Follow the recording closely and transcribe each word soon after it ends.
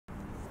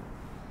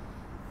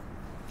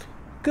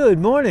Good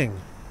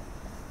morning,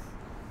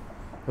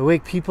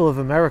 awake people of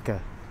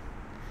America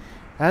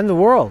and the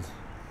world.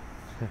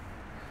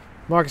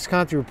 Marcus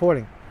Conte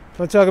reporting. I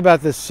want to talk about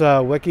this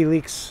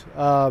WikiLeaks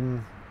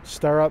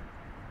stir-up,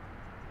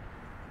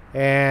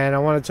 and I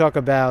want to talk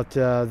about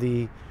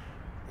the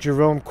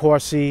Jerome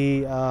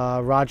Corsi,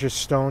 Roger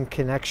Stone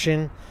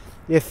connection,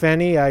 if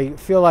any. I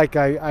feel like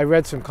I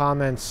read some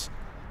comments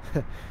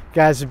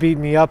guys have beat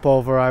me up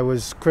over. I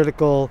was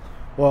critical,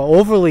 or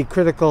overly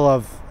critical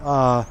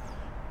of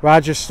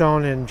Roger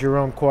Stone and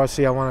Jerome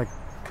Corsi. I want to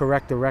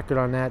correct the record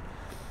on that.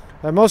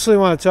 I mostly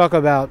want to talk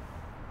about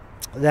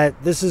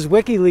that this is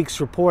WikiLeaks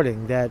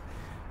reporting that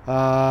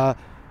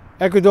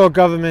Ecuador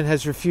government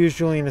has refused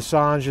Julian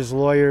Assange's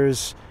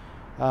lawyers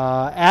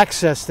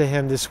access to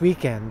him this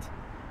weekend,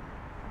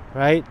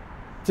 right,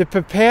 to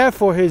prepare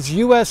for his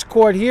U.S.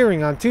 court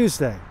hearing on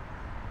Tuesday,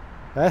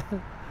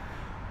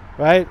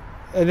 right?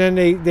 And then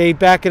they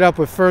back it up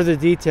with further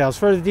details.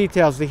 Further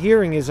details, the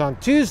hearing is on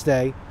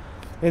Tuesday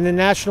in the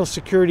National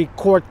Security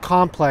Court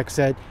Complex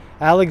at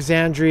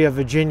Alexandria,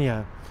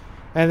 Virginia,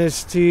 and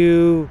is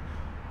to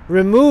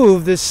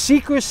remove the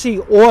secrecy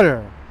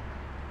order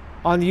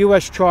on the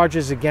U.S.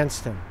 charges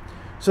against him.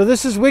 So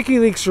this is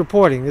WikiLeaks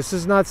reporting. This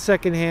is not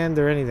secondhand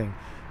or anything.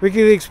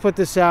 WikiLeaks put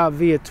this out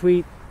via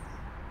tweet.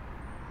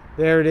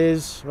 There it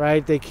is,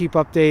 right? They keep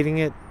updating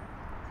it,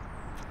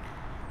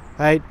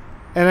 right?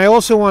 And I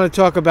also want to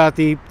talk about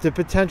the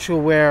potential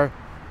where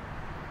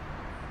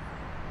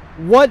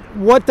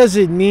what does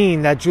it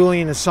mean that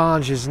Julian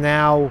Assange is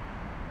now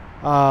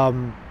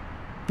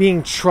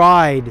being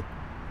tried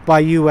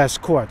by U.S.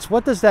 courts?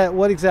 What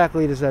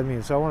exactly does that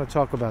mean? So I want to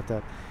talk about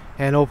that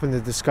and open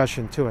the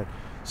discussion to it.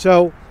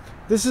 So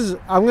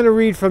I'm going to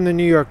read from the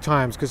New York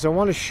Times because I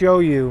want to show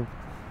you.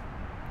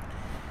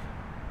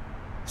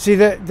 See,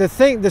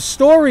 the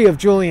story of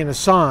Julian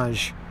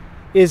Assange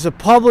is a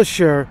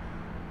publisher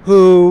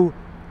who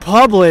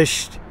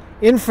published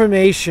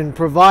information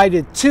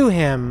provided to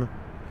him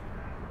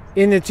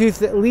in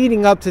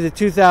leading up to the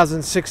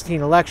 2016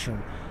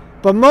 election.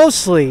 But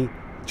mostly,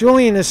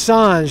 Julian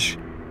Assange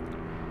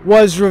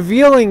was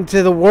revealing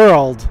to the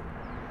world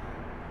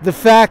the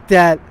fact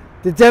that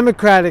the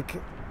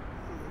Democratic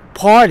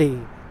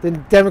Party, the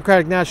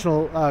Democratic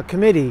National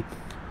Committee,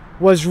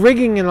 was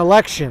rigging an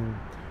election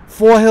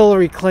for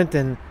Hillary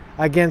Clinton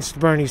against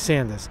Bernie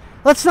Sanders.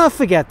 Let's not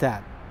forget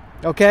that,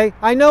 okay?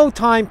 I know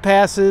time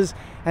passes,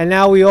 and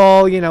now we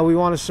all, we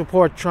want to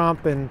support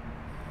Trump,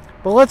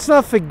 but let's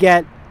not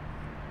forget,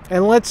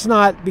 and let's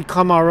not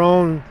become our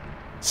own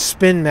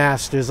spin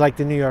masters like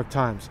the New York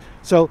Times.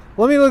 So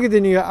let me look at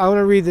I want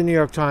to read the New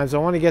York Times. I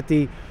want to get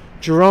the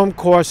Jerome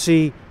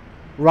Corsi,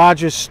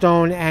 Roger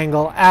Stone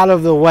angle out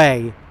of the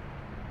way,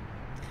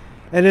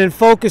 and then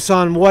focus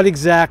on what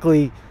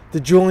exactly the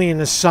Julian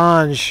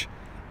Assange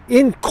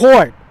in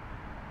court,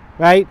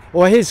 right,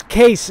 or his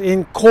case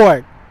in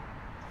court.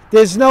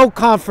 There's no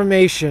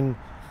confirmation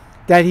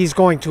that he's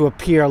going to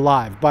appear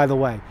live, by the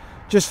way.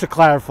 Just to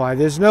clarify,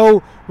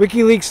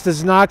 WikiLeaks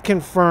does not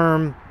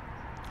confirm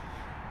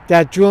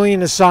that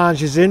Julian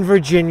Assange is in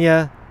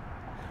Virginia,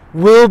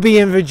 will be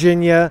in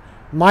Virginia,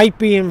 might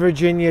be in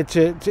Virginia,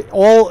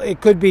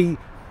 it could be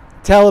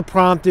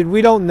teleprompted,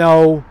 we don't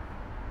know,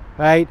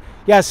 right?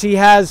 Yes, he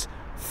has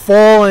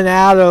fallen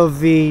out of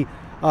the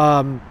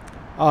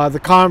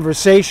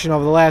conversation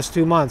over the last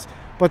 2 months,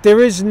 but there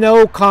is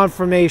no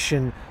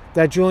confirmation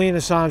that Julian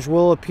Assange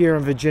will appear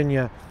in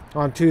Virginia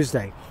on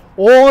Tuesday.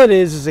 All it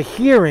is a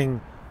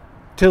hearing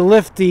to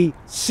lift the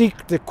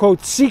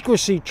quote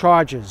secrecy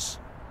charges,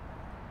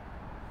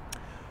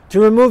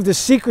 to remove the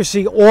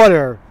secrecy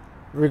order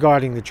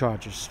regarding the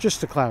charges,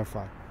 just to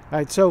clarify. All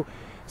right, so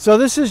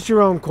this is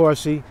Jerome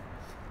Corsi,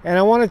 and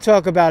I want to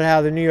talk about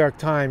how the New York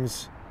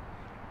Times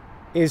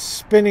is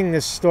spinning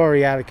this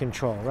story out of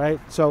control, right?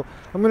 So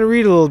I'm going to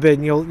read a little bit,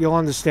 and you'll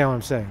understand what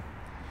I'm saying.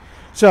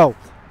 So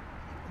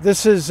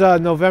this is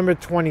November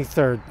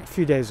 23rd, a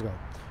few days ago.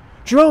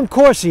 Jerome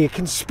Corsi, a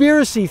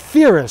conspiracy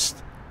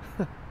theorist,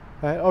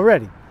 right,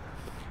 already.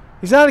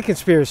 He's not a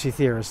conspiracy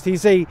theorist.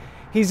 He's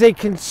a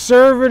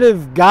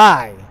conservative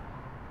guy,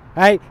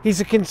 right? He's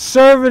a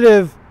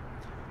conservative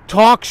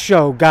talk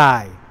show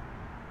guy,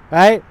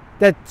 right,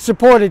 that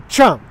supported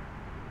Trump.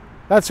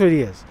 That's what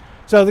he is.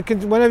 So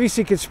whenever you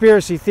see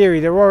conspiracy theory,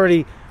 they're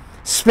already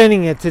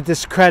spinning it to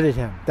discredit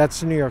him.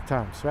 That's the New York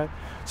Times, right?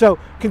 So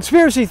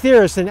conspiracy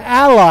theorist, an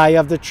ally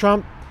of the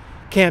Trump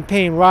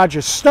campaign,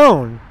 Roger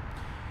Stone,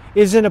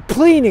 is in a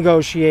plea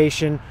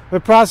negotiation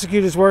with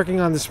prosecutors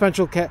working on the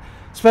special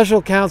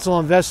counsel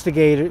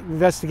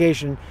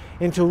investigation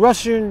into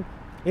Russian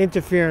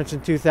interference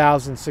in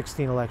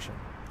 2016 election.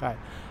 All right,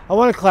 I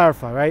want to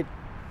clarify, right?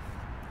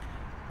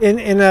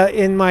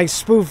 In my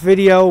spoof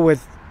video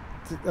with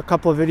a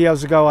couple of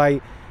videos ago,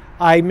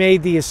 I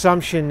made the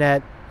assumption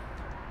that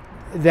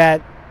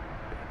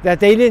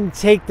they didn't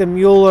take the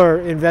Mueller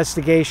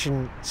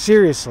investigation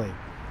seriously.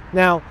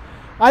 Now,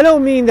 I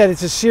don't mean that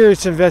it's a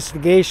serious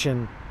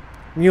investigation,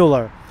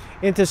 Mueller,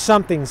 into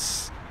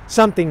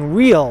something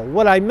real.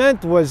 What I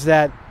meant was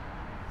that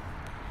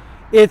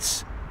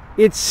it's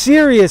it's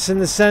serious in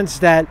the sense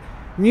that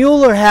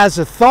Mueller has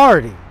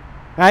authority,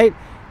 right?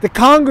 The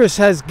Congress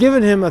has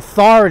given him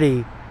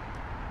authority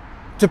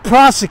to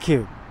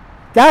prosecute.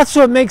 That's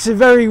what makes it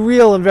very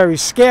real and very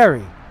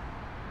scary.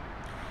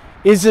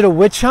 Is it a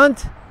witch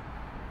hunt?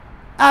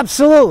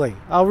 Absolutely.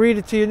 I'll read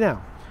it to you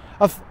now.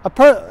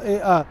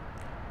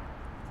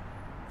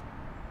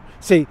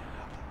 See,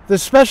 the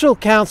special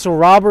counsel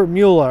Robert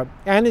Mueller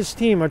and his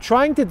team are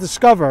trying to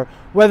discover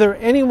whether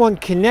anyone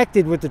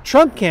connected with the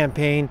Trump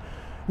campaign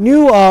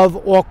knew of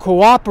or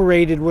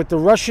cooperated with the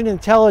Russian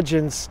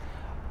intelligence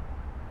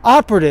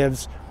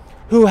operatives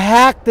who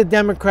hacked the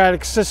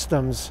democratic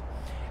systems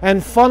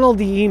and funneled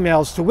the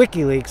emails to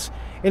WikiLeaks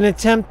in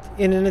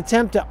an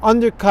attempt to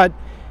undercut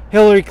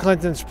Hillary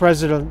Clinton's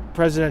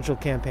presidential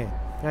campaign.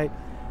 Right?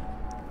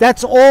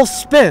 That's all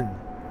spin.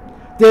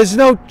 There's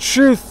no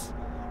truth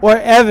or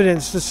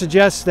evidence to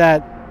suggest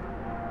that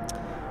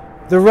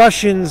the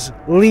Russians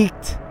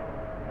leaked.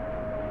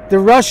 The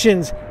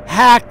Russians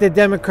hacked the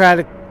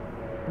Democratic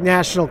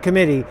National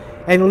Committee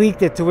and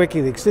leaked it to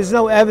WikiLeaks. There's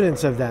no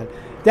evidence of that.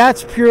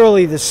 That's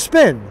purely the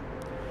spin,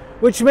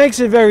 which makes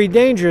it very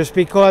dangerous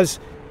because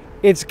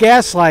it's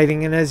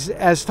gaslighting, and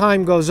as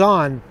time goes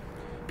on,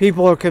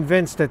 people are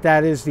convinced that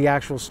that is the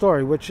actual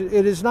story, which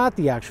it is not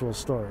the actual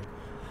story.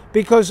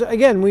 Because,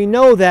 again, we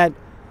know that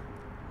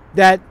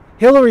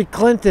Hillary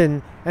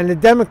Clinton and the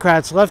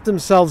Democrats left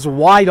themselves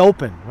wide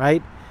open,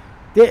 right?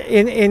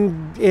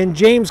 In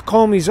James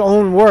Comey's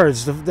own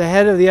words, the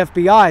head of the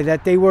FBI,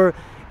 that they were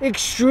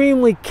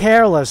extremely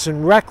careless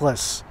and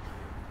reckless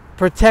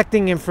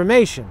protecting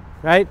information,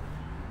 right?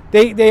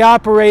 They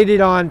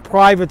operated on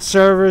private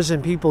servers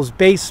in people's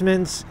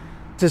basements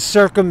to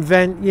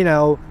circumvent, you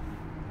know,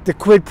 the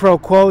quid pro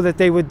quo that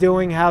they were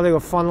doing, how they were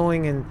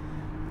funneling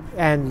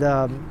and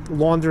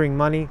laundering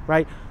money,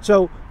 right?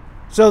 So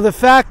the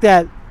fact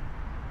that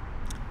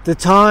the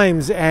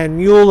Times and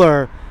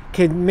Mueller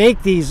can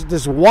make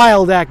this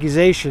wild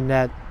accusation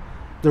that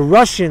the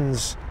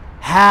Russians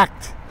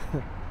hacked,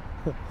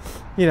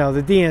 you know,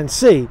 the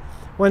DNC,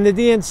 when the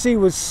DNC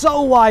was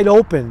so wide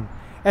open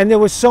and there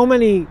were so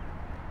many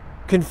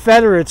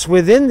Confederates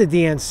within the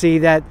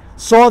DNC that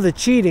saw the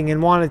cheating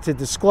and wanted to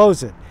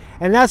disclose it.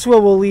 And that's where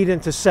we'll lead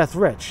into Seth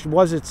Rich.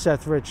 Was it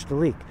Seth Rich, the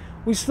leak?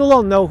 We still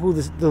don't know who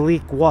the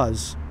leak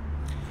was.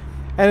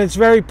 And it's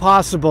very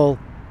possible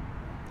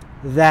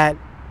that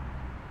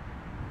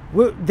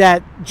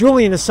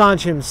Julian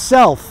Assange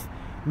himself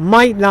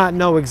might not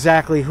know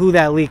exactly who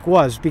that leak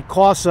was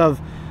because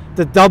of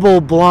the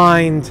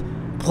double-blind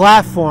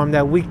platform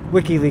that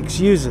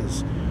WikiLeaks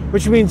uses,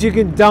 which means you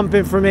can dump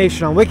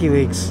information on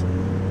WikiLeaks,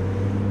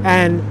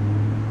 and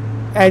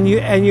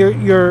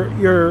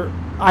your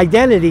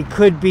identity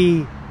could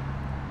be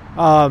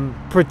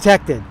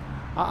protected.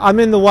 I'm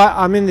in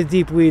the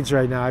deep weeds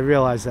right now. I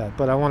realize that,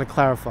 but I want to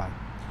clarify.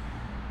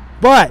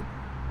 But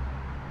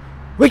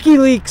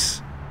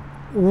WikiLeaks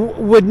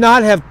would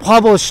not have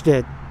published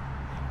the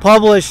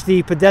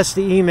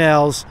Podesta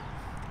emails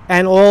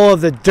and all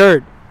of the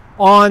dirt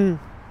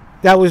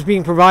that was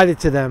being provided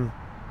to them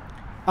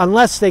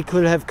unless they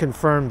could have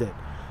confirmed it.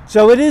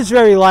 So it is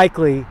very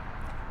likely,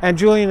 and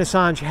Julian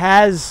Assange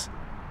has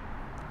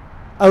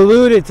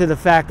alluded to the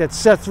fact that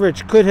Seth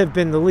Rich could have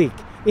been the leak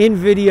in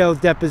video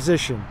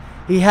deposition.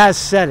 He has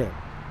said it,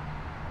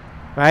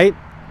 right?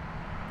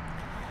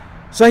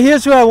 So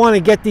here's where I want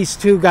to get these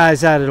two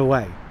guys out of the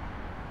way.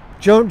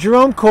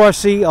 Jerome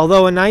Corsi,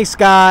 although a nice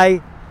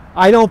guy,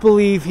 I don't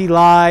believe he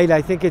lied.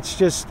 I think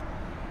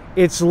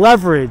it's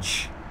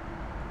leverage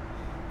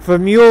for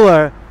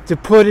Mueller to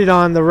put it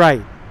on the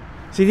right.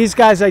 See, these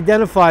guys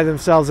identify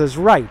themselves as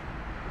right,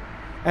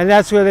 and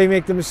that's where they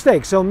make the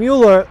mistake. So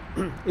Mueller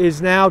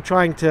is now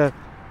trying to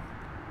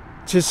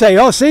say,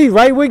 oh, see,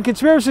 right-wing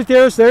conspiracy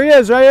theorist, there he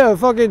is, right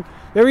here,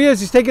 there he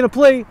is, he's taking a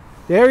plea.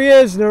 There he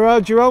is,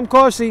 Jerome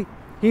Corsi,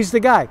 he's the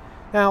guy.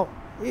 Now,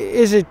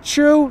 is it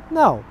true?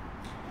 No.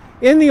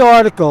 In the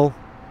article,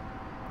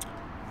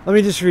 let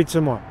me just read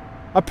some more.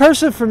 A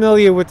person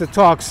familiar with the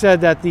talk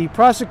said that the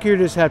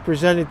prosecutors had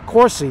presented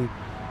Corsi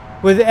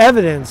with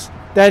evidence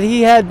that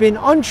he had been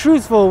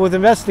untruthful with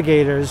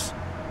investigators.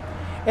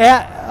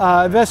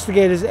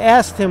 Investigators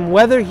asked him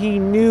whether he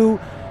knew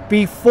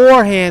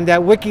beforehand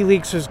that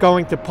WikiLeaks was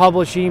going to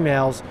publish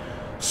emails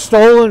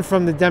stolen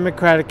from the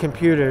Democratic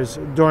computers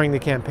during the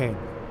campaign.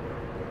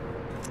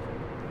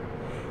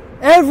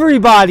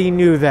 Everybody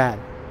knew that,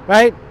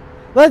 right?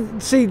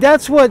 Let's see,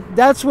 that's what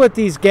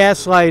these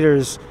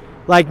gaslighters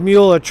like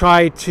Mueller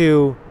try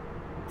to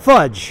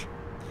fudge,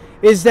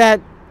 is that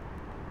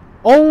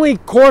only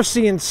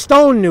Corsi and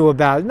Stone knew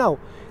about it. No,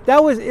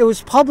 it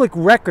was public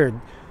record.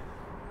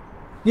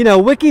 You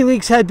know,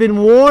 WikiLeaks had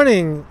been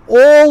warning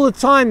all the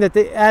time that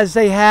they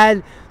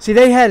had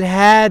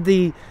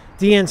the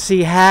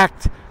DNC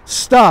hacked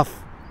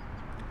stuff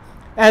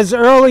as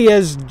early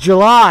as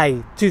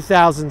July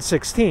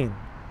 2016.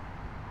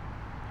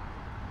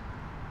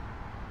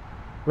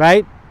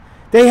 Right?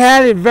 They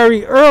had it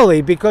very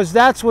early because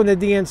that's when the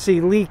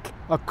DNC leak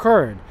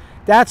occurred.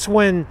 That's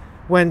when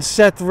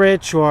Seth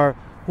Rich or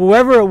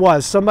whoever it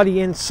was, somebody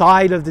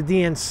inside of the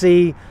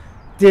DNC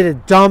did a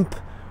dump,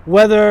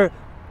 whether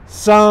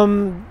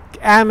some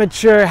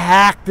amateur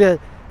hacked the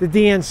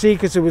DNC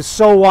because it was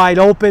so wide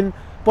open,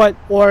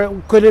 or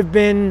it could have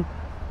been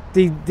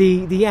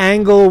the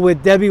angle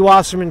with Debbie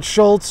Wasserman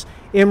Schultz,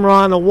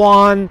 Imran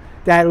Awan,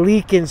 that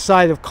leak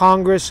inside of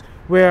Congress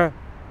where,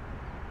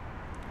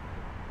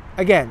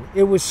 again,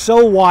 it was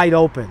so wide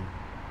open,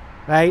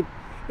 right?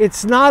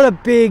 It's not a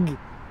big,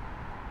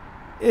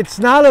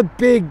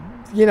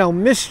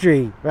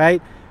 mystery,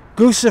 right?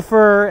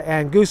 Guccifer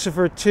and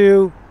Guccifer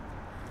 2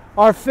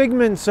 are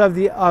figments of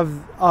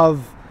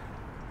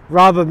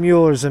Robert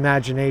Mueller's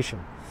imagination,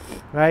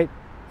 right?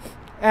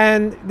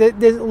 And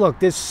look,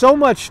 there's so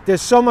much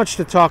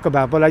to talk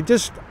about, but I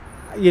just,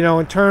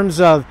 in terms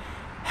of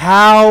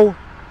how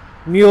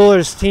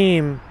Mueller's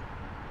team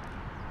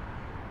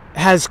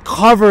has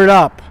covered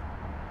up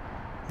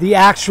the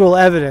actual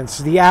evidence,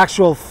 the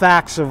actual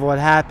facts of what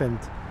happened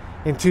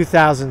in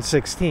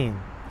 2016,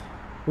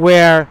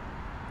 where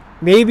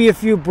maybe a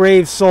few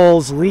brave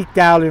souls leaked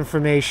out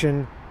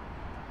information,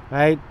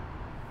 right?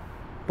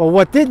 But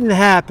what didn't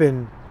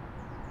happen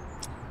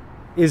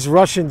is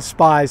Russian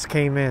spies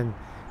came in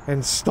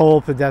and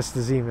stole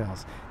Podesta's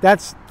emails.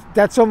 That's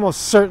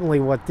almost certainly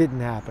what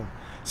didn't happen.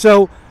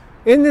 So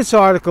in this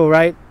article,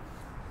 right,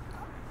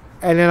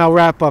 and then I'll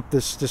wrap up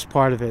this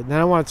part of it, and then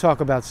I want to talk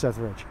about Seth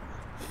Rich,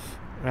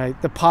 right,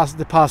 the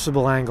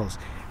possible angles.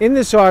 In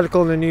this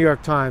article in the New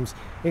York Times,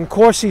 in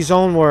Corsi's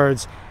own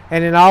words,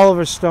 and in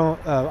Roger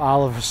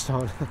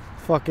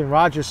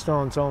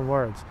Stone's own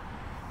words,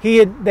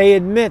 they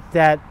admit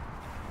that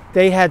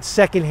they had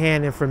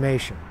secondhand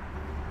information.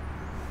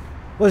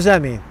 What does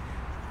that mean?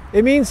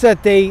 It means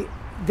that they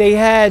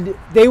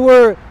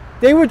were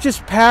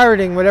just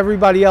parroting what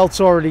everybody else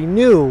already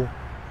knew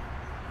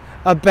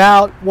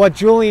about what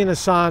Julian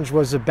Assange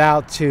was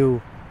about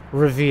to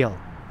reveal,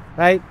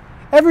 right?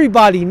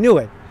 Everybody knew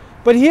it.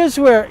 But here's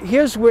where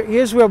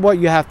what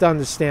you have to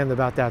understand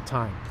about that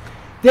time.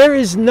 There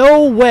is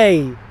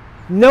no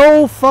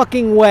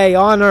fucking way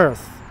on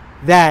earth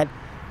that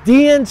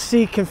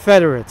DNC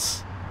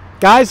Confederates,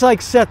 guys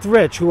like Seth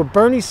Rich, who were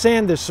Bernie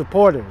Sanders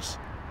supporters,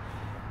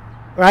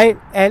 right?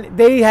 And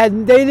they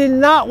did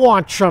not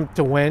want Trump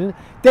to win.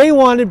 They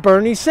wanted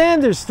Bernie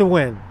Sanders to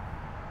win.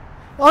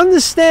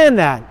 Understand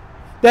that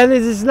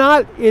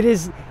it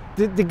is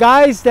the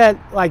guys that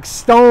like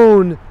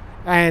Stone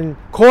and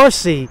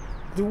Corsi.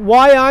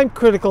 Why I'm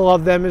critical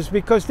of them is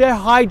because they're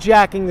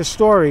hijacking the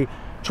story,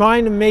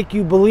 trying to make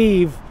you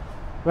believe,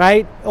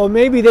 right? Or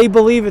maybe they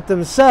believe it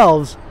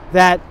themselves,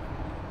 that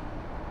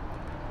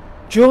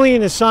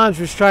Julian Assange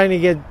was trying to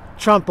get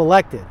Trump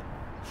elected.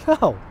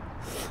 No.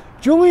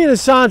 Julian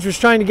Assange was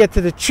trying to get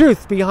to the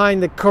truth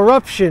behind the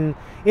corruption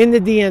in the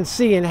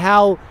DNC and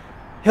how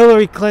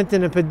Hillary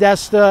Clinton and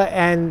Podesta,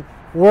 and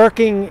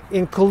working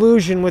in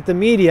collusion with the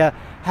media,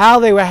 how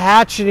they were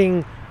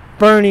hatcheting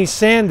Bernie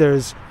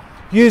Sanders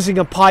using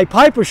a Pied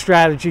Piper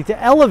strategy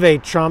to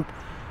elevate Trump,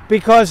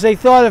 because they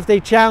thought if they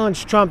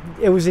challenged Trump,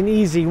 it was an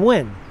easy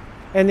win.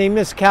 And they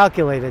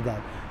miscalculated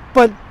that.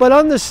 But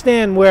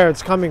understand where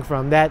it's coming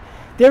from, that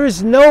there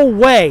is no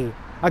way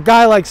a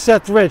guy like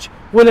Seth Rich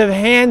would have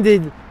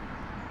handed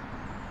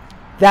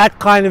that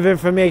kind of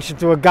information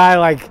to a guy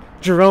like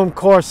Jerome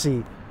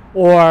Corsi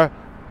or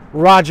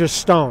Roger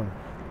Stone.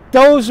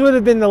 Those would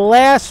have been the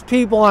last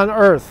people on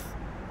earth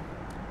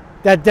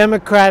that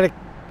Democratic,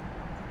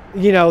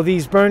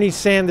 these Bernie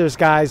Sanders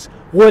guys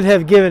would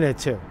have given it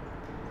to.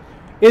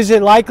 Is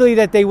it likely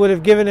that they would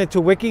have given it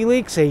to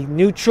WikiLeaks, a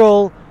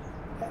neutral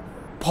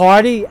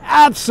party?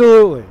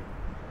 Absolutely.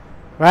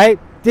 Right?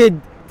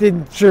 Did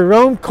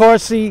Jerome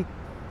Corsi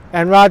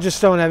and Roger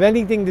Stone have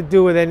anything to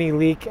do with any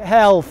leak?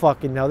 Hell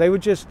fucking no. They were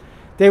just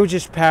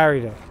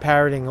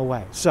parroting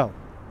away. So,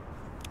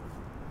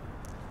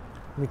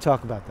 let me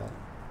talk about that.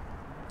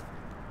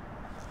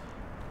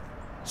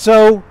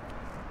 So,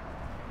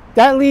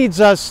 that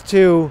leads us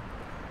to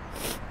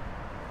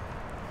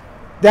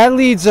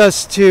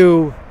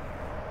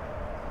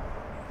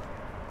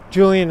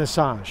Julian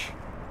Assange,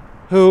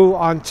 who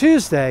on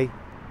Tuesday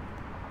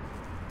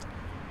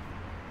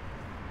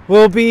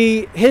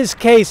his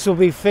case will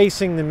be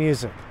facing the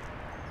music.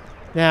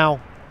 Now,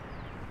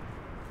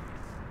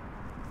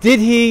 what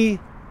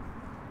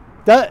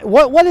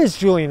is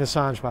Julian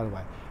Assange, by the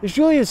way? Is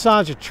Julian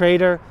Assange a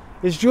traitor?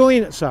 Is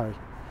Julian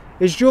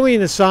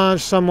Assange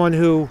someone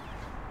who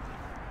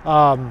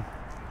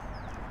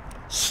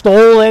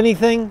stole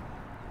anything?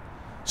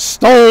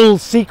 Stole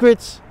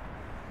secrets?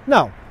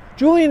 No.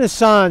 Julian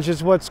Assange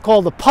is what's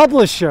called a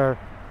publisher.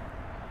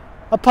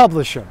 A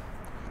publisher.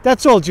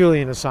 That's all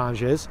Julian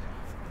Assange is.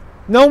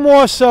 No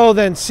more so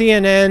than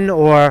CNN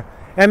or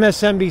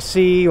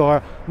MSNBC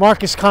or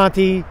Marcus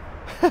Conte,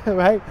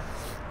 right?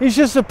 He's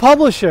just a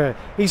publisher.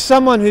 He's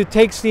someone who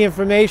takes the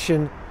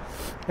information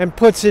and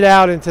puts it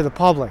out into the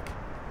public.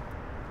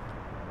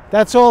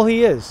 That's all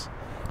he is.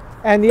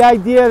 And the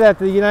idea that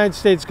the United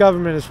States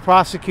government is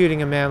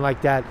prosecuting a man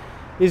like that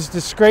is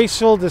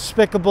disgraceful,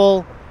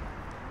 despicable,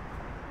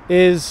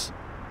 is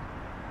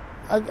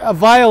a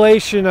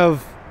violation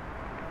of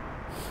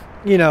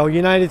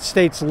United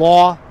States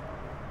law,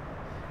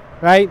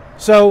 right?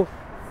 So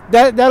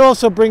that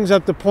also brings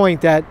up the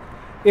point that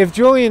if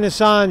Julian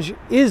Assange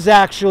is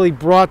actually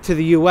brought to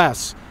the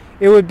U.S.,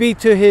 it would be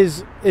to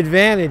his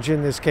advantage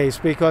in this case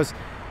because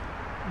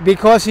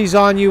he's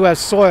on U.S.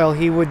 soil,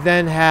 he would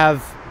then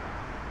have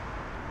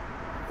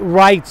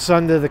rights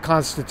under the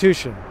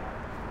Constitution,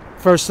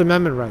 First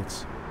Amendment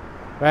rights,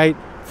 right?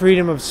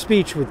 Freedom of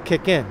speech would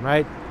kick in,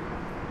 right?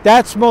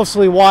 That's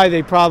mostly why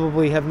they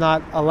probably have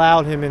not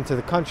allowed him into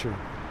the country,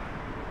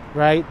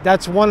 right?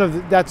 That's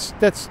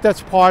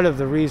that's part of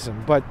the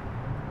reason. But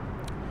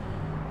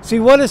see,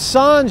 what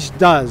Assange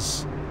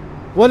does,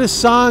 what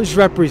Assange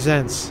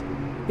represents,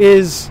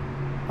 is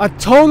a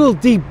total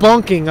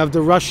debunking of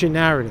the Russian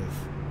narrative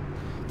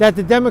that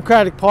the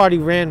Democratic Party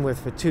ran with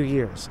for 2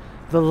 years.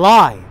 The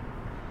lie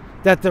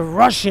that the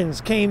Russians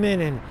came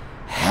in and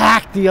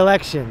hacked the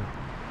election,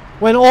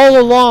 when all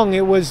along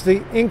it was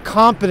the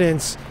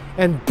incompetence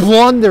and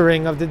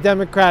blundering of the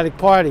Democratic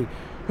Party,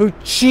 who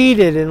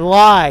cheated and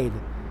lied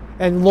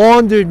and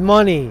laundered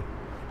money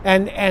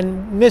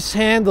and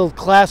mishandled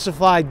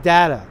classified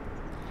data.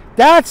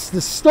 That's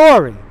the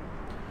story.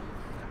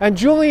 And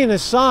Julian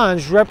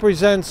Assange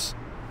represents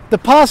the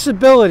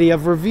possibility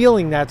of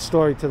revealing that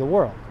story to the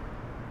world.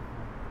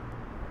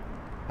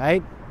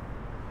 Right?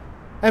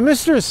 And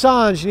Mr.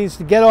 Assange needs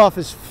to get off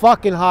his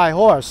fucking high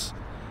horse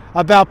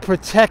about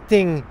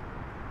protecting,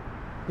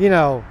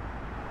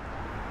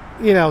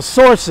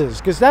 sources,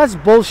 because that's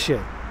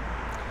bullshit.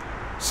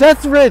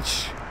 Seth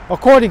Rich,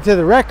 according to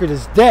the record,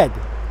 is dead.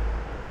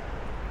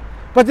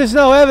 But there's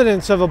no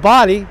evidence of a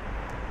body.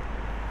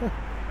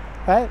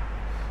 Right?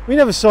 We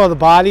never saw the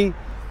body.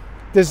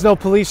 There's no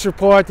police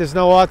report. There's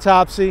no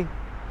autopsy.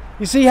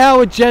 You see how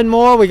with Jen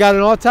Moore we got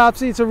an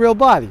autopsy? It's a real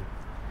body.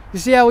 You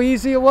see how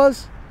easy it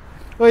was?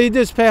 Well, you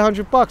just pay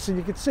 $100 and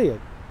you can see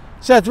it.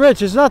 Seth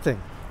Rich is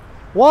nothing.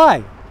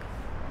 Why?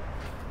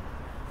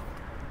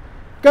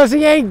 Because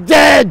he ain't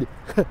dead.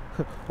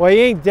 Well, he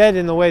ain't dead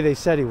in the way they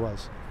said he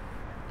was.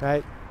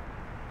 Right?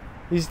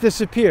 He's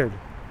disappeared.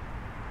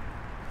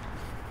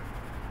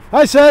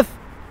 Hi, Seth.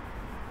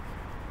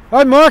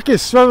 Hi,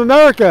 Marcus from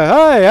America.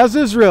 Hi, how's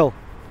Israel?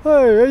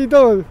 Hi, how you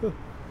doing?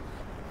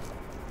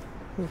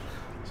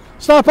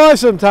 Stop by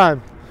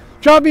sometime.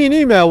 Drop me an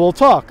email. We'll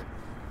talk.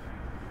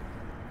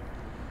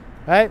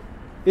 Right?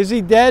 Is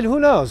he dead? Who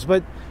knows?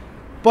 But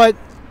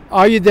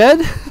are you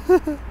dead,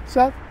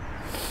 Seth?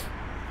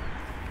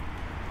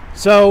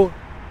 So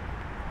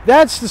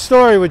that's the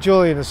story with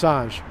Julian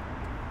Assange.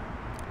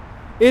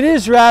 It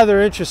is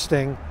rather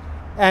interesting,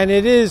 and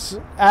it is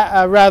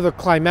rather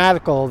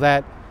climactical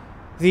that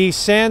the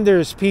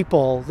Sanders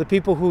people, the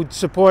people who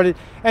supported,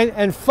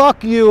 and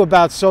fuck you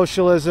about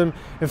socialism,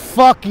 and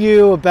fuck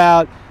you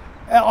about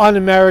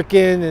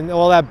un-American and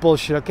all that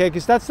bullshit, okay?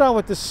 Because that's not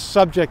what this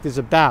subject is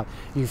about,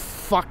 you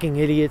fucking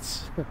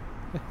idiots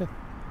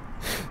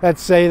that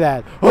say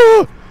that.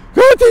 Oh,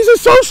 God, these are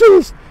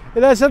socialists!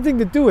 It has something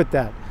to do with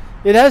that.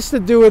 It has to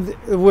do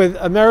with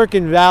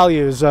American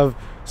values of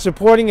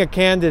supporting a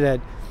candidate,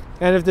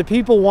 and if the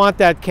people want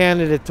that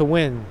candidate to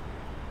win,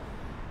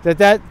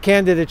 that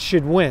candidate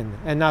should win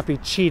and not be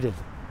cheated.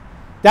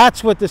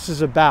 That's what this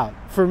is about,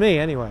 for me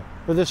anyway,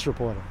 for this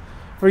reporter.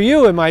 For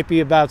you, it might be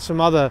about some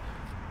other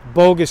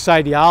bogus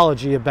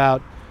ideology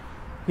about,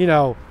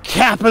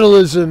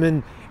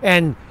 capitalism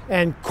and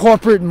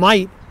corporate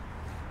might.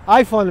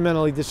 I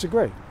fundamentally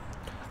disagree.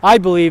 I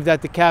believe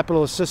that the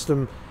capitalist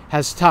system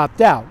has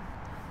topped out,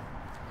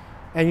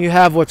 and you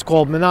have what's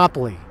called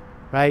monopoly,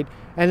 right?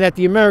 And that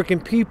the American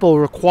people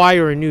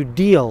require a new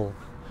deal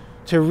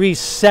to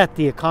reset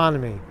the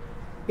economy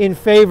in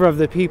favor of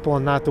the people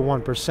and not the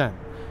 1%.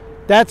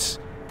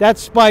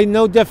 That's by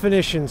no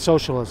definition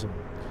socialism.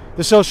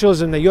 The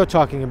socialism that you're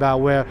talking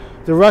about, where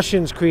the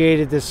Russians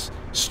created this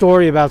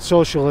story about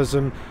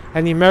socialism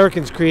and the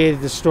Americans created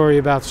this story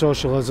about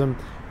socialism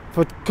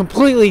for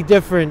completely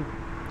different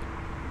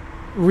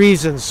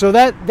reasons. So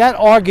that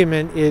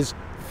argument is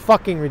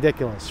fucking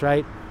ridiculous,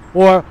 right?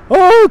 Or,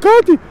 oh,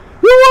 Conte, you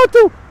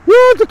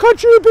want the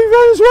country to be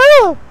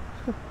Venezuela?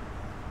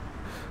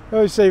 I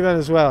always say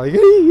Venezuela.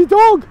 You're going to eat your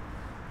dog.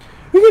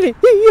 You're going to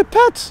eat your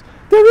pets.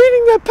 They're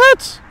eating their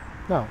pets.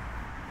 No.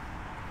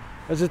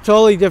 It's a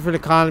totally different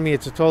economy.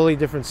 It's a totally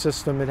different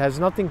system. It has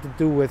nothing to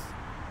do with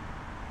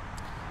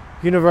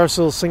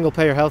universal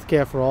single-payer health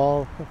care for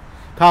all,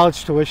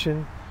 college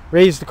tuition,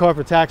 raise the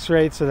corporate tax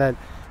rate so that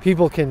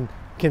people can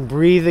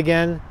breathe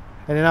again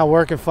and they're not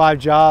working 5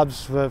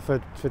 jobs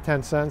for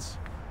 10 cents.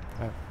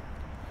 Right.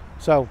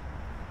 So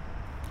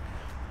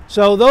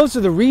those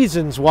are the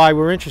reasons why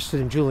we're interested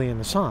in Julian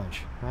Assange.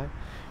 Right?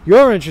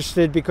 You're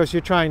interested because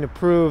you're trying to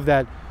prove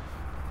that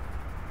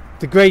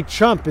the great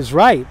Trump is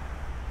right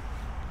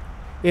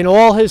in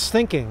all his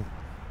thinking.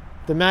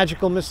 The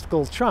magical,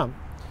 mystical Trump,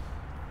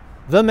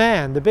 the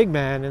man, the big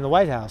man in the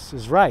White House,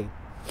 is right,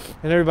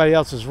 and everybody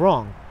else is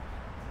wrong.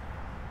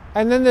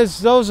 And then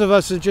there's those of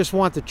us who just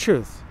want the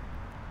truth.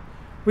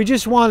 We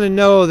just want to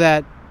know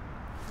that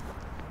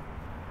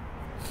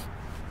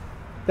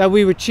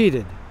we were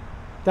cheated.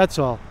 That's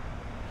all.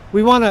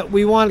 We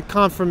want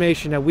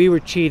confirmation that we were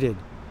cheated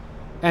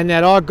and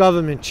that our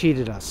government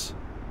cheated us.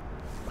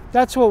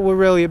 That's what we're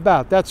really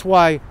about. That's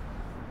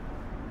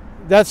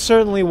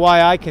certainly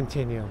why I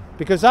continue,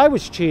 because I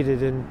was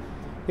cheated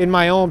in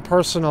my own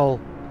personal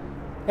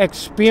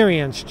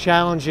experience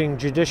challenging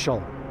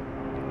judicial,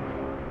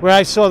 where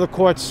I saw the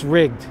courts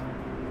rigged,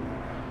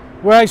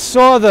 where I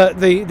saw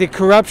the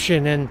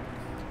corruption and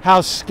how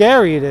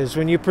scary it is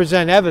when you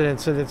present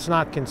evidence and it's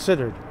not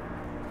considered.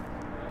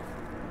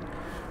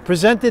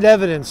 Presented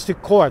evidence to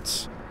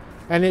courts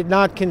and it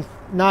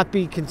not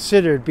be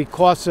considered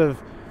because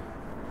of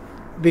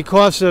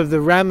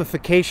the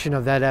ramification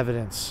of that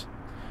evidence,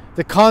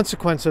 the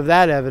consequence of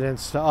that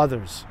evidence to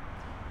others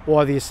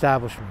or the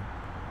establishment.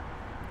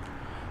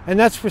 And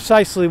that's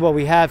precisely what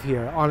we have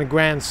here on a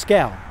grand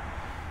scale.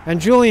 And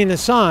Julian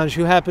Assange,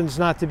 who happens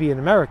not to be an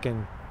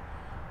American,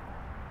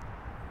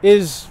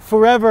 is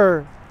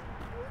forever,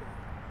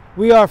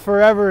 we are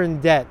forever in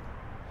debt,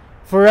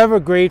 forever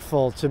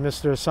grateful to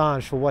Mr.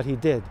 Assange for what he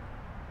did.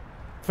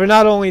 For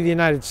not only the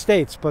United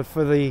States, but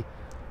for the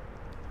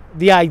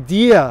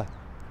idea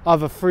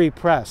of a free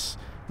press,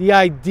 the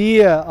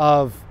idea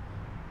of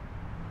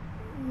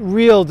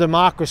real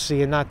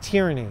democracy and not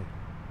tyranny,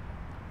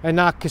 and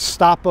not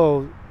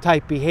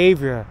Gestapo-type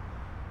behavior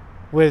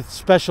with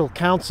special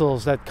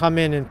counsels that come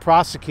in and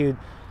prosecute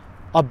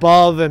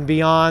above and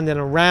beyond and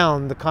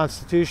around the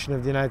Constitution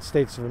of the United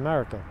States of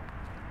America.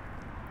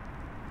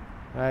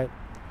 Right?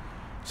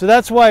 So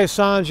that's why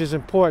Assange is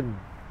important.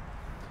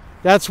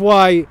 That's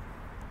why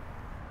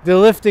the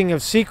lifting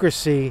of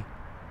secrecy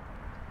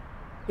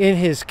in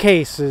his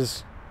case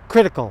is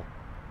critical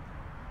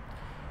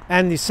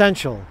and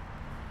essential.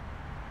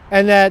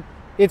 And that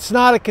it's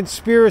not a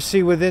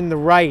conspiracy within the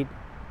right,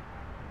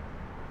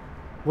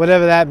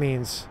 whatever that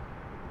means,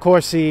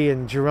 Corsi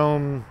and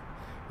Jerome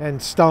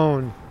and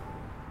Stone,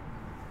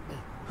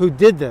 who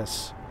did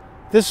this.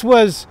 This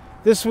was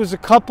a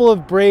couple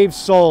of brave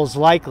souls,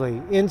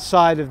 likely,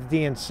 inside of the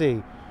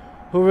DNC,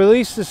 who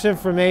released this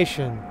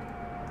information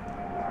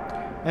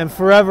and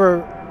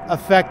forever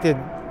affected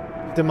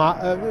the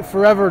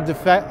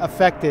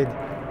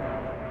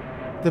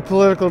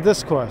political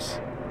discourse,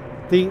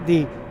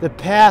 the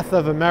path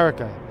of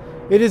America.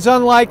 It is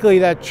unlikely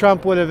that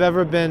Trump would have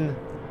ever been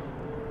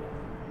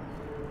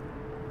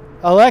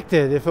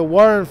elected if it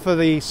weren't for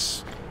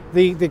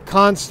the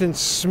constant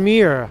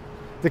smear,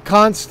 the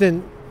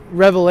constant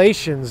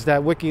revelations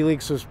that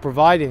WikiLeaks was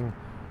providing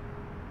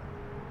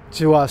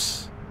to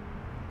us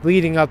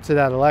leading up to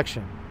that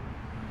election.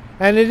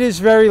 And it is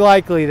very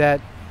likely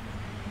that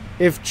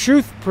if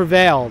truth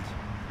prevailed,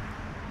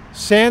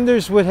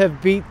 Sanders would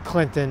have beat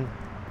Clinton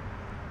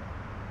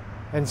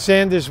and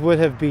Sanders would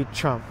have beat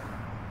Trump.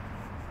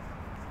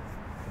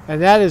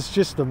 And that is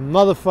just a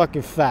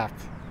motherfucking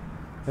fact.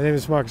 My name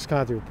is Marcus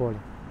Conte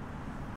reporting.